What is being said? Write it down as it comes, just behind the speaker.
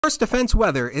First Defense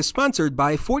Weather is sponsored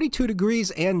by 42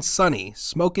 Degrees and Sunny,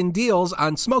 smokin' deals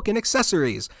on smoking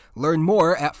accessories. Learn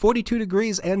more at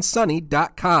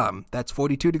 42degreesandsunny.com. That's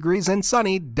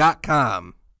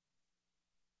 42degreesandsunny.com.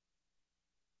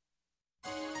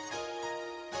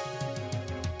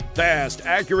 Fast,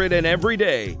 accurate, and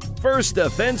everyday. First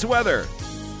Defense Weather.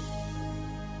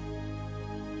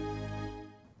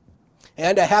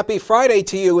 And a happy Friday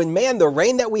to you. And man, the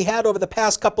rain that we had over the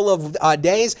past couple of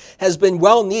days has been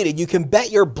well needed. You can bet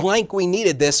your blank we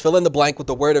needed this. Fill in the blank with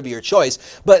the word of your choice.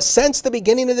 But since the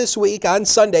beginning of this week on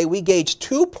Sunday, we gauged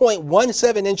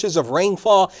 2.17 inches of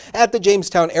rainfall at the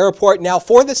Jamestown airport. Now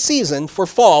for the season, for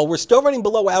fall, we're still running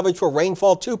below average for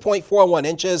rainfall. 2.41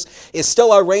 inches is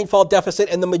still our rainfall deficit.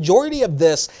 And the majority of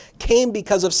this came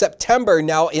because of September.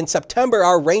 Now in September,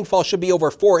 our rainfall should be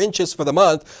over 4 inches for the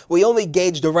month. We only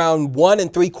gauged around 1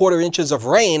 3/4 inches of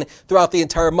rain throughout the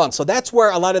entire month. So that's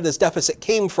where a lot of this deficit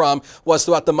came from, was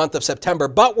throughout the month of September.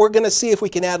 But we're going to see if we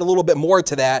can add a little bit more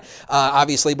to that,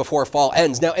 obviously, before fall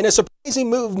ends. Now, in a surprising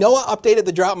move, NOAA updated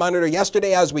the drought monitor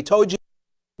yesterday, as we told you.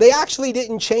 They actually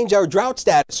didn't change our drought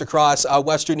status across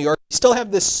western New York. We still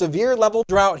have this severe level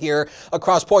drought here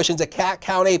across portions of Cat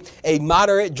County, a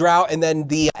moderate drought, and then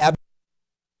the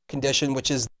condition,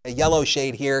 which is a yellow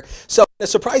shade here. So a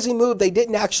surprising move, they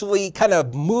didn't actually kind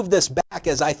of move this back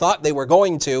as I thought they were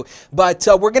going to, but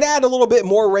we're going to add a little bit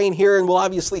more rain here, and we'll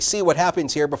obviously see what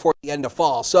happens here before the end of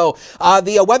fall. So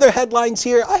the weather headlines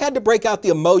here, I had to break out the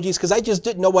emojis because I just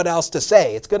didn't know what else to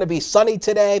say. It's going to be sunny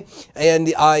today, and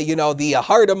you know, the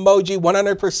heart emoji,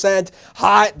 100%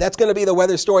 hot. That's going to be the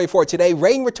weather story for today.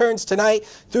 Rain returns tonight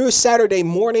through Saturday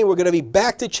morning. We're going to be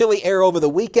back to chilly air over the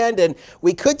weekend, and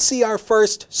we could see our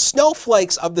first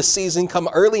snowflakes of the season come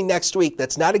early next week.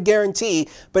 That's not a guarantee,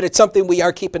 but it's something we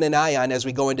are keeping an eye on as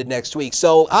we go into next week.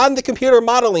 So on the computer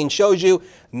modeling shows you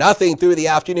nothing through the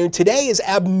afternoon. Today is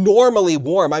abnormally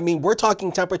warm. I mean, we're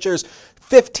talking temperatures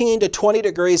 15 to 20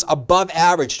 degrees above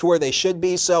average to where they should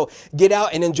be. So get out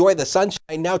and enjoy the sunshine.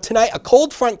 Now tonight, a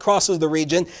cold front crosses the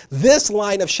region. This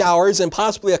line of showers and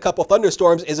possibly a couple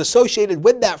thunderstorms is associated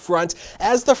with that front.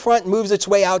 As the front moves its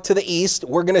way out to the east,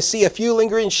 we're going to see a few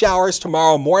lingering showers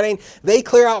tomorrow morning. They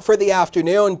clear out for the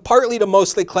afternoon, partly to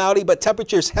mostly cloudy, but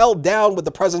temperatures held down with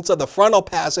the presence of the frontal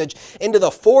passage into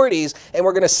the 40s, and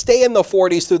we're going to stay in the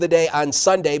 40s through the day on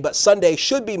Sunday, but Sunday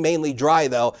should be mainly dry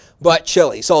though, but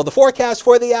chilly. So the forecast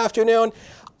for the afternoon,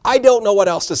 I don't know what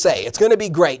else to say. It's going to be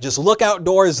great. Just look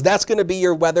outdoors. That's going to be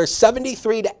your weather.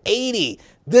 73 to 80.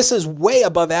 This is way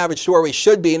above average to where we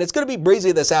should be, and it's going to be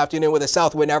breezy this afternoon with a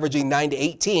south wind averaging 9 to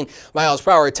 18 miles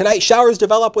per hour. Tonight, showers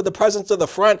develop with the presence of the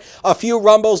front, a few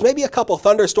rumbles, maybe a couple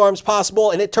thunderstorms possible,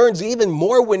 and it turns even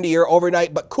more windier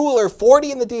overnight, but cooler.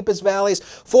 40 in the deepest valleys,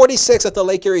 46 at the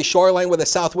Lake Erie shoreline with a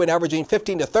south wind averaging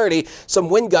 15 to 30. Some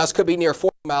wind gusts could be near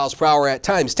 40 miles per hour at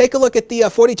times. Take a look at the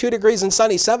 42 degrees and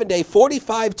sunny 7-day,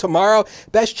 45 tomorrow.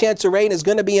 Best chance of rain is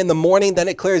going to be in the morning, then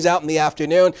it clears out in the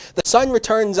afternoon. The sun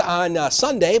returns on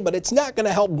Sunday, but it's not going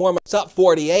to help warm us up.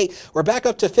 48. We're back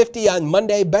up to 50 on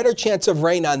Monday. Better chance of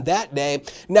rain on that day.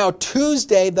 Now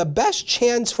Tuesday, the best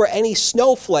chance for any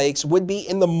snowflakes would be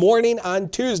in the morning on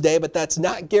Tuesday, but that's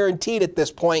not guaranteed at this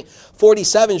point.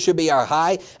 47 should be our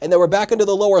high, and then we're back into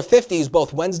the lower 50s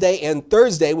both Wednesday and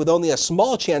Thursday with only a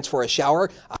small chance for a shower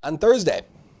on Thursday.